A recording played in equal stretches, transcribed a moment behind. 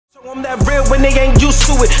I'm that real when they ain't used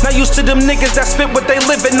to it. Not used to them niggas that spit what they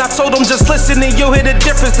live in. I told them just listen and you'll hear the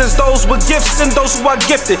difference. There's those with gifts and those who are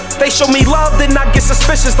gifted. They show me love, then I get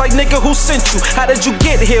suspicious. Like, nigga, who sent you? How did you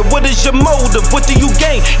get here? What is your motive? What do you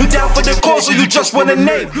gain? You down for the cause or you just want a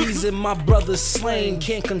name? Reason my brother's slain.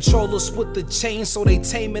 Can't control us with the chain, so they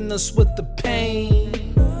taming us with the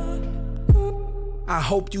pain. I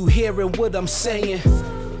hope you hearing what I'm saying.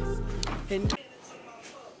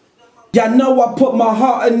 Y'all know I put my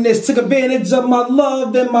heart in this. Took advantage of my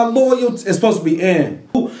love and my loyalty. It's supposed to be in,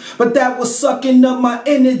 but that was sucking up my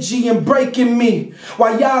energy and breaking me.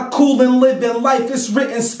 While y'all cool and living life, it's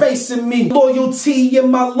written space in me. Loyalty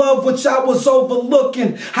and my love, which I was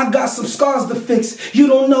overlooking. I got some scars to fix. You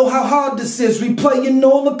don't know how hard this is. Replaying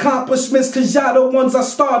all accomplishments, cause y'all the ones I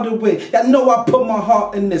started with. Y'all know I put my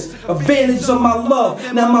heart in this. Advantage of my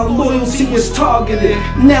love, now my loyalty is targeted.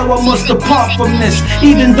 Now I must depart from this.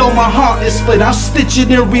 Even though my heart is split, I'll stitch it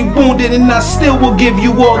and rewound it, and I still will give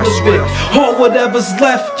you all of it. Or whatever's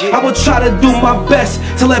left, I will try to do my best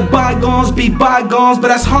to let bygones be bygones, but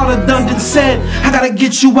that's harder done than said. I gotta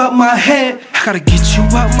get you out my head. I gotta get you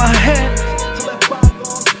out my head.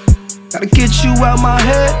 Gotta get you out my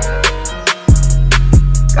head.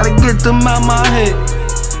 Gotta get them out my head.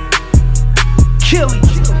 Killian.